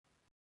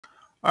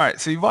All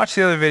right, so you've watched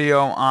the other video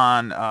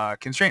on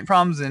constraint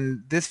problems,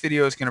 and this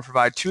video is going to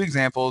provide two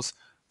examples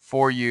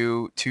for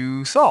you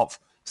to solve.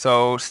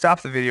 So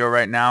stop the video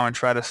right now and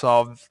try to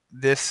solve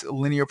this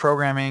linear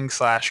programming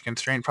slash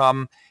constraint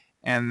problem,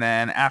 and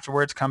then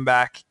afterwards come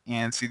back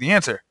and see the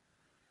answer.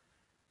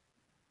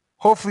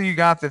 Hopefully you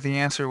got that the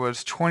answer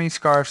was 20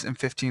 scarves and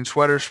 15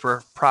 sweaters for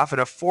a profit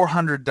of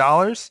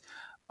 $400.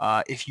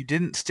 If you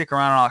didn't, stick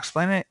around and I'll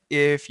explain it.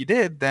 If you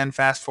did, then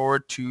fast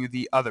forward to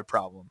the other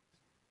problem.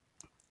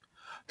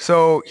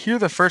 So here,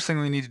 the first thing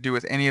we need to do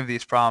with any of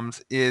these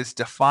problems is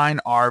define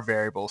our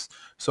variables.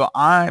 So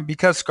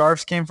because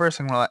scarves came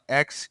first, I'm going to let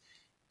x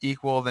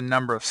equal the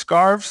number of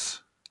scarves,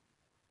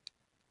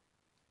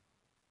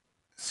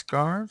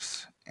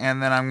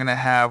 and then I'm going to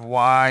have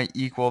y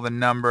equal the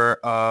number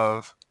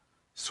of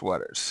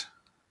sweaters.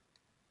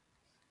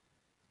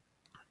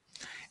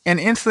 And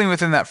instantly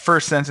within that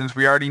first sentence,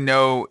 we already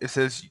know it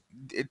says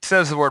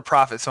the word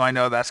profit, so I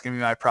know that's going to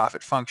be my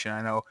profit function.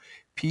 I know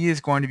P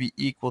is going to be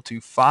equal to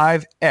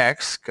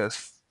 5x,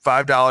 because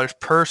 $5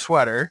 per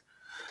sweater,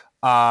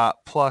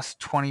 plus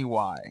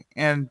 20y.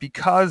 And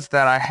because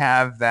that I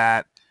have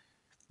that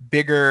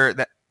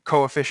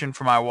coefficient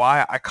for my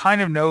y, I kind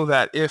of know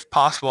that if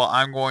possible,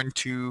 I'm going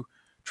to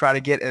try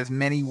to get as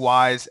many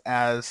y's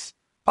as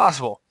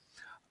possible.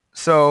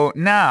 So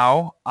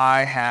now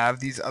I have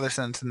these other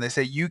sentences, and they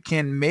say you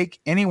can make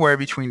anywhere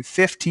between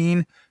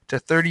 15 to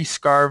 30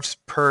 scarves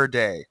per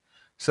day.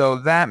 So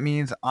that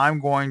means I'm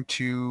going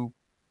to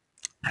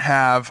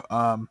have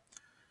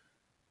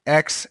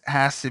x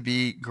has to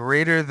be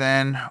greater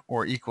than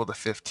or equal to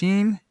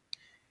 15,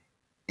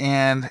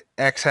 and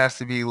x has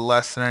to be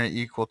less than or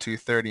equal to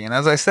 30. And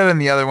as I said in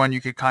the other one, you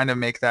could kind of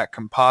make that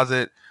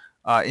composite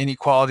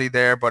inequality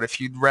there, but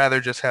if you'd rather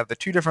just have the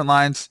two different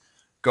lines,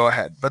 go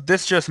ahead. But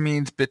this just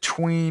means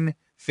between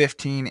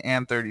 15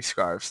 and 30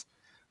 scarves.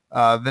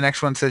 The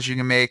next one says you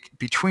can make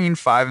between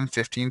 5 and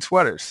 15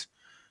 sweaters.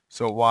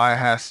 So y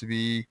has to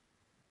be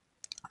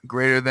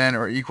greater than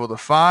or equal to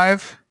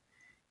 5,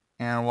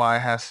 and y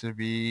has to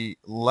be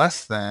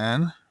less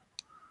than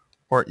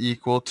or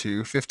equal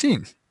to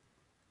 15.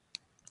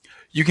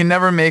 You can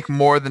never make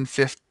more than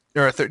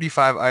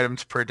 35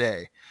 items per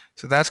day.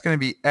 So that's going to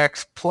be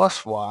x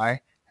plus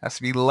y has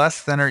to be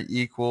less than or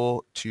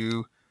equal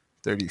to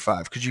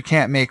 35, because you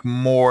can't make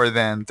more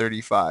than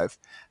 35.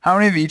 How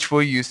many of each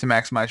will you use to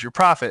maximize your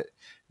profit?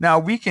 Now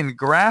we can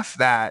graph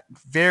that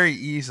very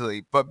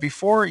easily, but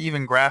before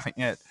even graphing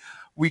it,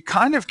 we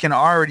kind of can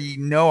already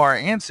know our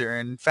answer.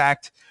 In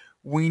fact,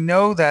 we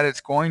know that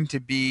it's going to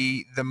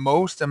be the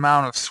most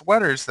amount of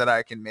sweaters that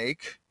I can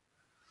make,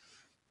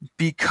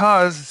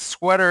 because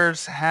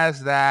sweaters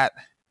has that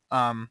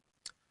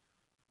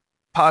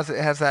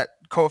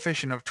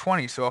coefficient of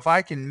 20. So if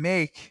I can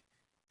make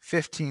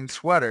 15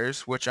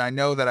 sweaters, which I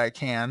know that I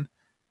can,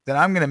 then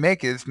I'm going to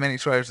make as many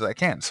sweaters as I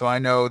can. So I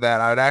know that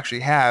I would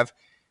actually have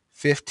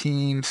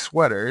 15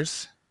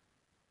 sweaters,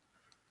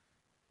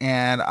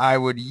 and I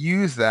would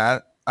use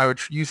that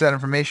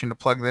information to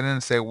plug that in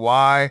and say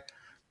y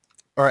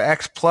or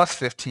x plus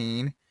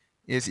 15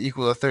 is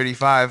equal to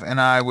 35,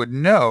 and I would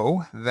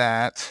know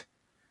that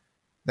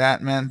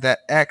that meant that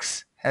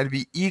x had to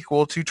be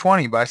equal to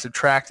 20 by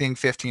subtracting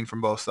 15 from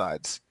both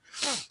sides.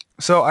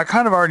 So I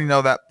kind of already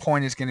know that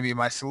point is going to be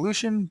my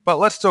solution, but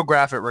let's still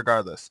graph it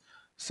regardless.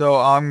 So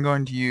I'm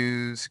going to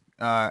use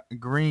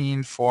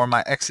green for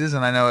my x's,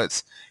 and I know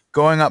it's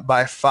going up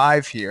by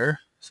 5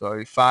 here.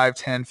 So 5,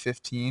 10,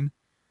 15.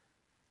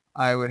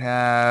 I would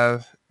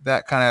have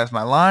that kind of as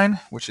my line,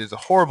 which is a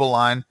horrible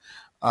line.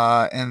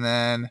 And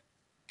then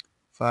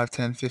 5,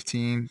 10,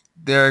 15.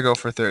 There I go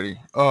for 30.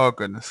 Oh,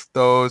 goodness.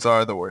 Those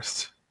are the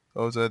worst.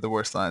 Those are the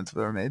worst lines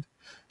I've ever made.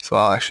 So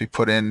I'll actually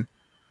put in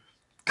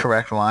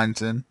correct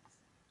lines in.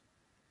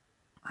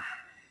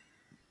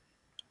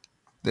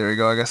 There we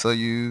go. I guess I'll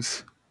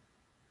use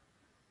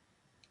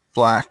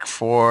black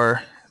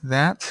for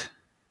that.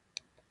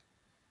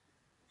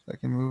 I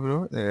can move it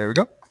over. There we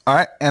go. All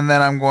right. And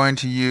then I'm going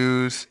to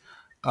use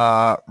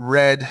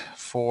red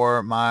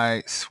for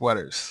my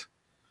sweaters.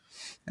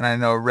 And I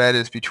know red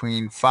is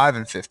between 5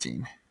 and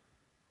 15.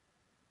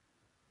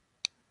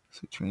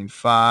 So between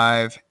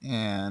 5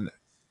 and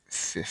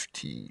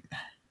 15.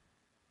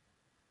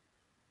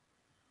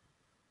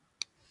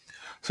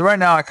 So right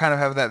now I kind of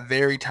have that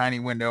very tiny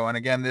window, and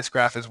again, this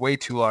graph is way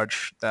too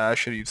large. I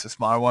should have used a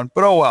smaller one,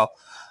 but oh well.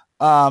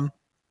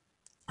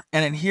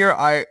 And in here,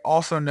 I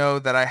also know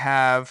that I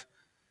have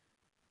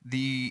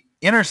the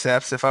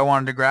intercepts. If I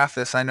wanted to graph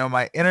this, I know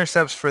my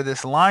intercepts for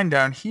this line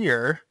down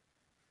here.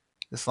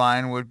 This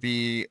line would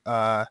be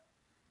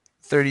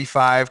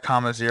 35,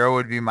 0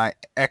 would be my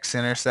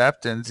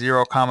x-intercept, and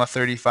 0,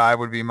 35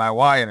 would be my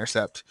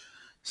y-intercept.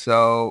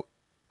 So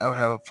I would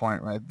have a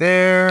point right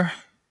there.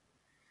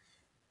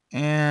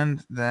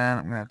 And then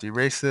I'm going to have to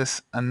erase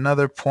this.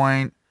 Another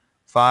point,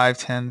 5,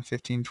 10,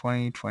 15,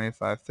 20,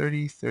 25,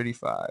 30,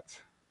 35.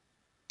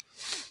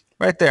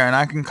 Right there. And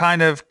I can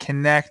kind of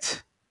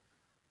connect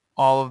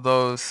all of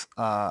those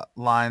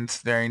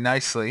lines very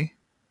nicely.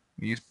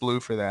 We use blue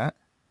for that.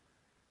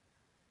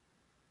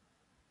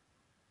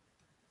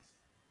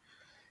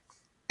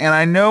 And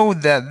I know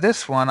that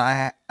this one,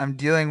 I'm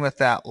dealing with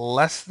that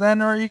less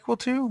than or equal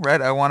to,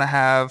 right? I want to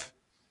have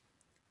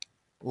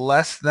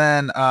less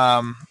than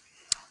that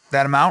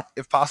amount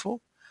if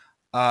possible.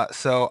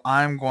 So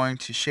I'm going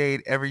to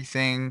shade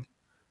everything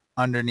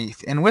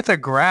underneath. And with a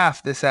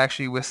graph, this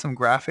actually, with some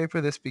graph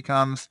paper, this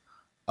becomes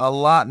a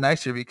lot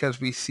nicer because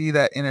we see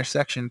that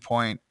intersection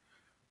point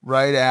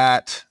right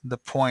at the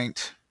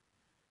point.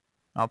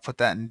 I'll put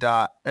that in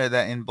that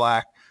in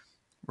black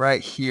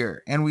right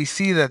here. And we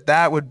see that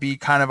that would be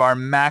kind of our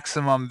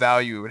maximum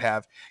value we would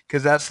have,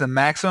 because that's the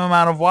maximum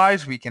amount of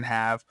y's we can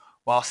have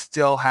while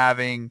still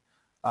having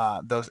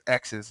those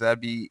x's.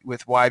 That'd be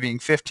with y being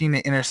 15,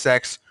 it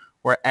intersects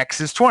where x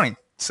is 20.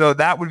 So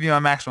that would be my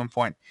maximum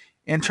point.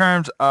 In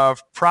terms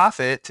of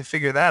profit, to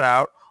figure that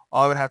out,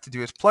 all I would have to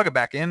do is plug it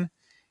back in,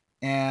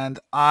 and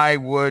I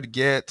would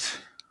get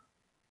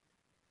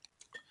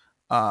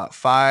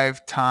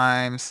 5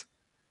 times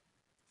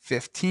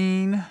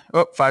 15,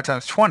 5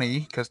 times 20,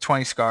 because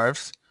 20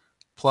 scarves,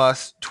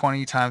 plus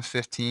 20 times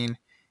 15,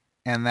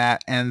 and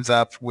that ends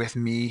up with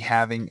me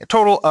having a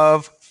total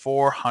of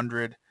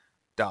 $400.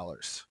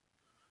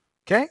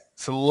 Okay,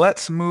 so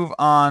let's move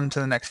on to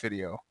the next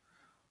video.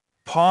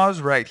 Pause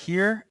right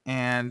here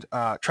and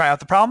try out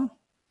the problem.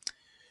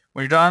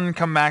 When you're done,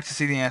 come back to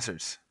see the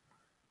answers.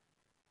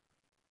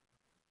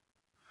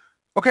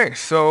 Okay,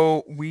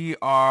 so we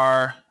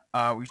tried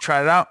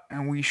it out,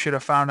 and we should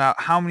have found out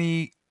how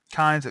many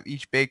kinds of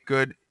each baked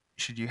good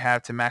should you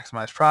have to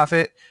maximize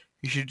profit.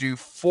 You should do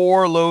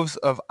 4 loaves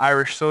of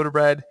Irish soda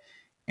bread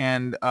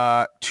and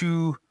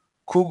 2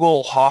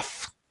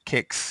 Kugelhof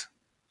cakes.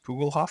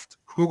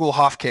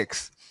 Kugelhof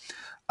cakes.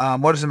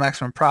 What is the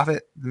maximum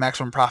profit? The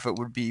maximum profit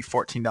would be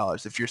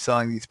 $14 if you're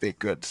selling these baked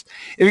goods.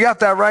 If you got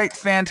that right,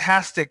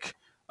 fantastic.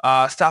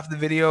 Stop the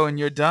video and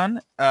you're done.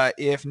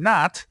 If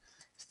not,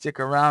 stick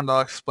around,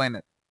 I'll explain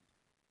it.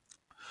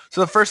 So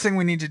the first thing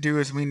we need to do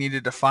is we need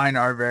to define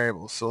our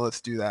variables. So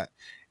let's do that.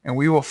 And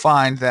we will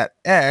find that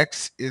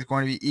x is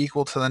going to be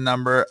equal to the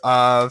number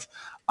of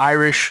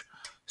Irish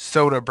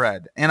soda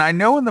bread. And I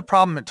know in the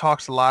problem it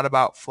talks a lot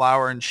about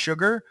flour and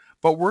sugar,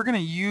 but we're going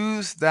to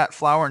use that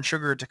flour and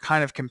sugar to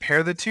kind of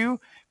compare the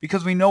two,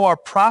 because we know our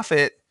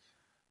profit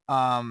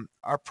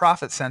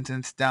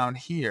sentence down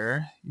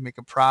here, you make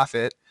a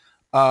profit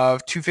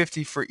of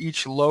 $2.50 for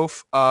each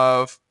loaf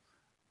of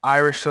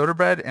Irish soda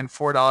bread and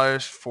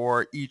 $4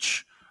 for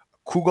each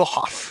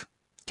Kugelhof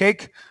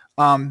cake.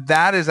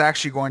 That is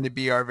actually going to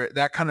be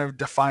that kind of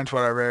defines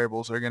what our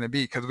variables are going to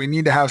be, because we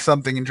need to have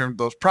something in terms of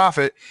those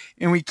profit,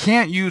 and we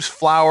can't use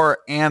flour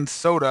and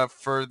soda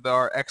for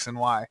our x and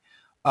y.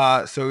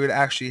 So we would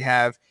actually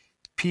have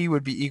p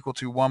would be equal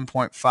to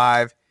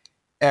 1.5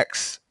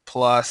 x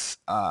plus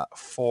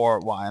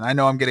 4y. And I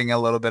know I'm getting a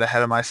little bit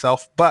ahead of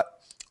myself, but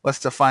let's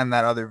define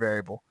that other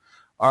variable.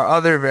 Our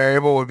other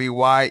variable would be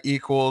y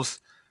equals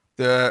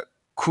the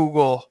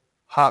Kugel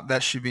hop.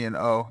 That should be an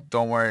O.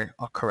 Don't worry,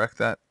 I'll correct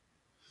that.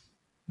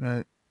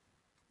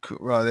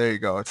 Well, there you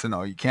go. It's an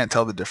O. You can't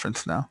tell the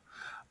difference now.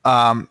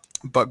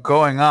 But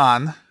going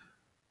on,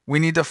 we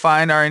need to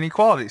find our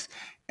inequalities.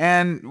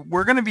 And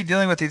we're going to be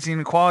dealing with these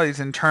inequalities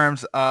in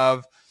terms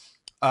of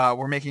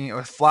we're making it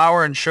with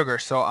flour and sugar.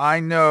 So I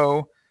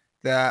know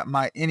that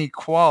my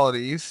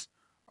inequalities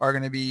are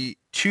going to be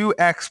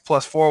 2x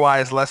plus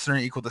 4y is less than or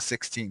equal to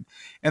 16.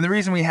 And the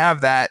reason we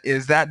have that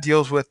is that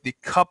deals with the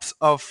cups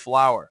of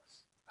flour.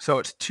 So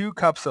it's 2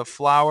 cups of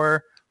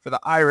flour for the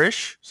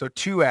Irish, so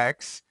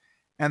 2x,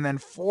 and then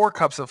 4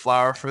 cups of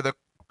flour for the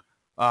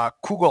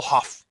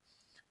Kugelhof.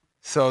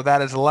 So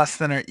that is less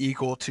than or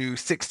equal to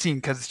 16,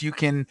 because you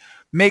can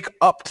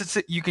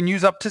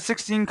use up to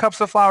 16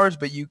 cups of flour,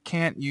 but you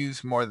can't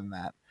use more than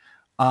that.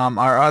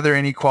 Our other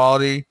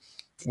inequality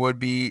would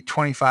be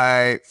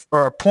 25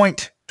 or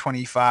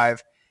 0.25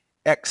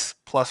 x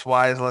plus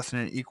y is less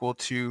than or equal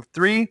to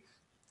 3.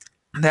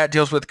 That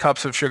deals with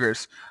cups of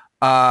sugars.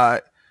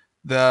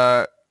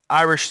 The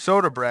Irish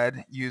soda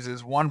bread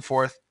uses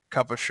 1/4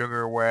 cup of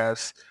sugar,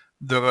 whereas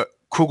the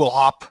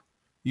Kugelhop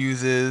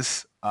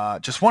uses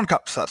just 1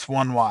 cup, so that's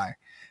 1y.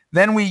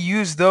 Then we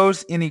use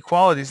those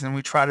inequalities and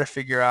we try to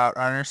figure out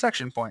our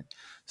intersection point.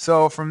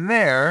 So from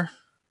there,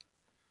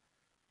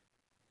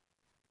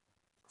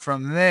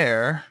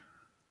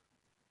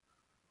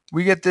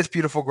 we get this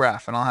beautiful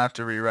graph, and I'll have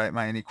to rewrite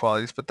my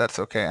inequalities, but that's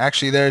okay.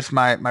 Actually, there's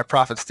my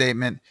profit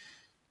statement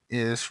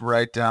is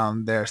right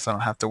down there, so I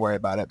don't have to worry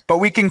about it. But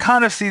we can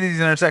kind of see these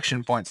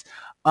intersection points.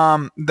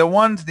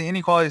 The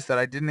inequalities that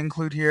I didn't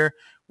include here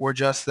were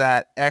just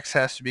that x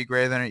has to be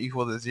greater than or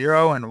equal to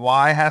 0 and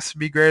y has to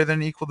be greater than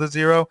or equal to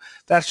 0.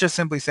 That's just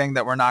simply saying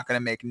that we're not going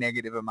to make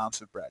negative amounts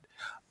of bread.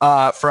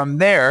 From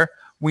there,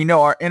 we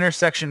know our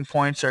intersection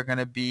points are going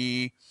to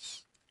be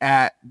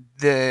at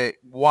the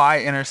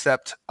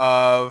y-intercept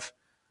of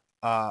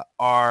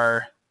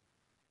our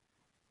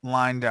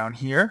line down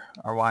here,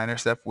 our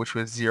y-intercept, which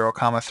was 0,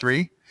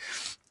 3,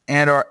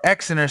 and our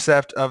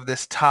x-intercept of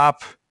this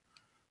top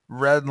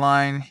red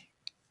line,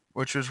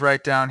 which was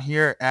right down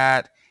here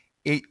at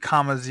 8,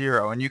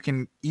 0. And you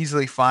can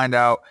easily find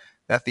out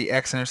that the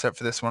x-intercept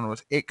for this one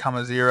was 8,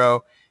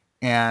 0,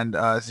 and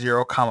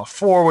 0,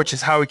 4, which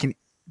is how we can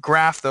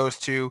graph those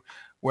two,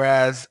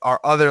 whereas our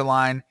other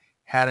line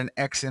had an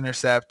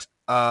x-intercept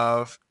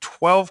of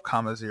 12,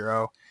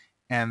 0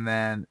 and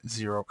then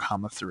 0,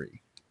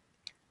 3.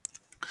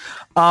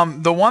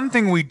 The one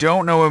thing we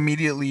don't know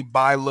immediately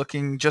by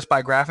looking just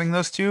by graphing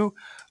those two,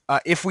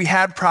 if we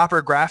had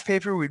proper graph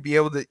paper, we'd be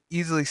able to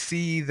easily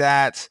see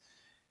that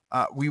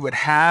we would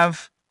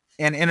have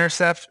an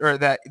intercept, or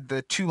that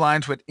the two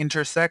lines would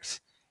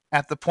intersect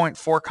at the point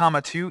 4,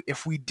 2.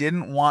 If we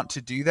didn't want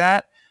to do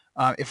that,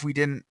 if we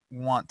didn't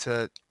want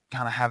to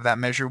kind of have that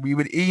measure, we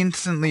would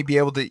instantly be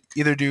able to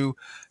either do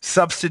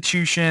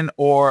substitution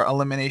or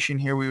elimination.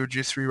 Here we would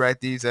just rewrite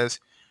these as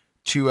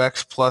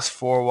 2x plus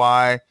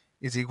 4y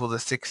is equal to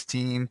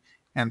 16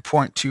 and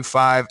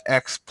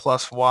 0.25x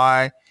plus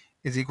y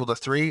is equal to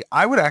 3.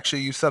 I would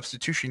actually use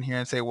substitution here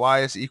and say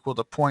y is equal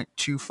to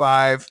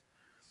 0.25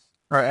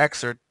 or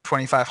x, or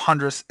 25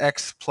 hundredths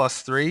x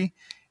plus 3,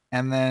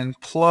 and then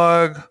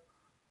plug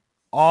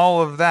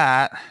all of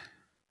that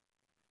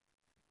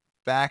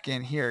back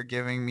in here,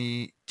 giving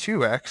me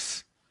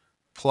 2x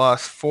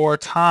plus 4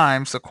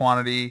 times the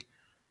quantity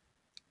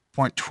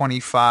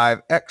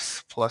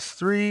 0.25x plus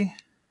 3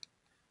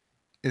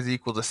 is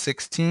equal to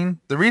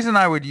 16. The reason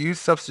I would use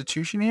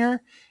substitution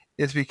here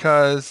is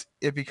because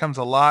it becomes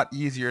a lot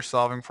easier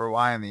solving for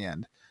y in the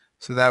end.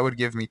 So that would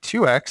give me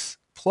 2x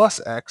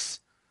plus x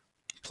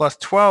plus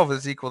 12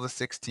 is equal to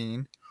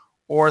 16,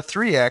 or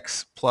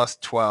 3x plus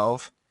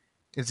 12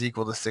 is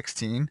equal to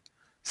 16.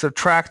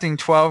 Subtracting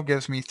 12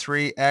 gives me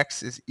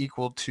 3x is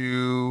equal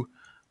to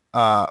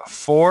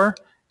 4,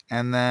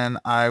 and then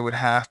I would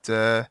have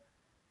to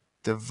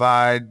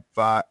divide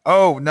by,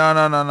 oh, no.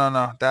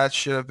 That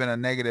should have been a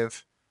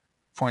negative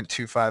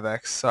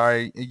 0.25x.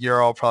 Sorry,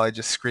 you're all probably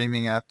just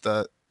screaming at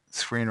the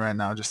screen right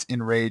now, just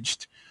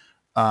enraged.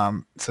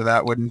 So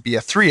that wouldn't be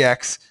a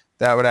 3x.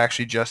 That would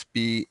actually just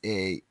be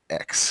a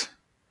x.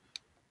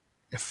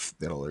 If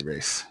it'll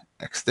erase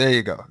x. There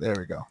you go. There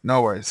we go.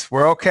 No worries.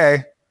 We're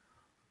okay.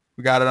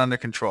 We got it under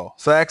control.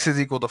 So x is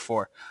equal to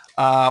 4.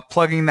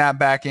 Plugging that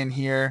back in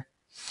here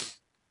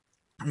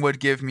would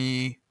give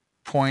me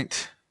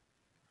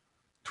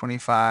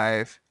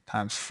 0.25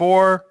 times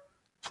 4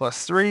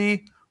 plus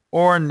 3,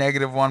 or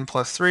negative 1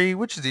 plus 3,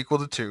 which is equal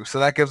to 2. So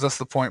that gives us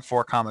the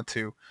 0.4,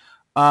 2.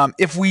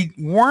 If we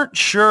weren't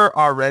sure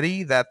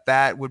already that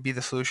that would be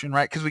the solution,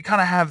 right, because we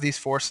kind of have these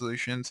 4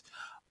 solutions,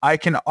 I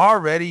can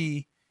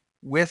already,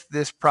 with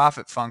this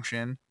profit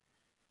function,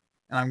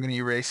 and I'm going to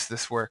erase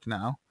this work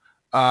now,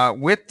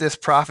 with this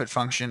profit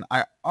function,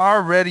 I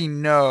already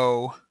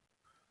know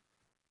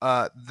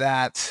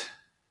that,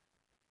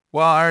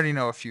 well, I already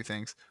know a few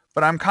things,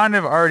 but I'm kind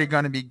of already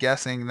going to be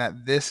guessing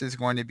that this is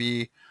going to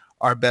be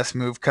our best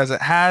move because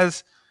it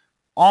has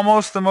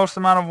almost the most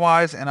amount of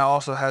y's and it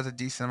also has a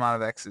decent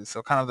amount of x's.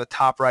 So kind of the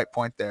top right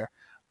point there.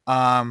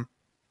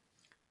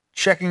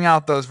 Checking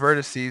out those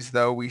vertices,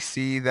 though, we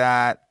see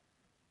that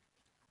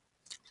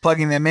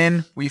plugging them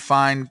in, we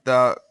find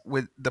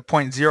with the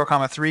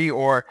 0, 3,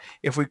 or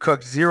if we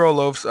cooked 0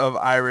 loaves of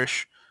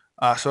Irish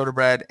soda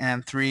bread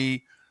and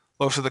 3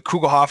 loaves of the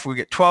Kugelhof, we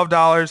get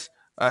 $12.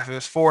 If it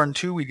was 4 and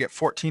 2, we get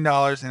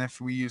 $14, and if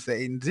we use the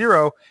 8 and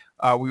 0,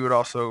 we would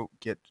also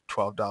get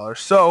 $12.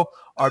 So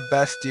our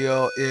best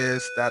deal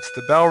is, that's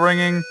the bell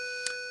ringing,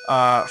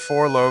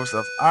 4 loaves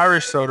of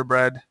Irish soda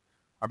bread.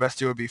 Our best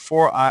deal would be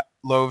 4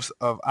 loaves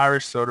of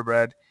Irish soda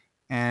bread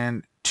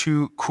and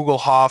 2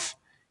 Kugelhof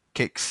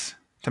cakes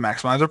to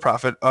maximize our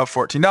profit of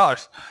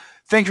 $14.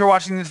 Thanks for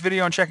watching this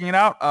video and checking it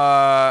out.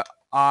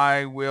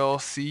 I will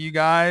see you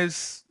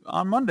guys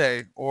on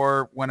Monday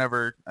or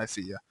whenever I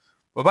see you.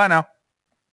 Bye-bye now.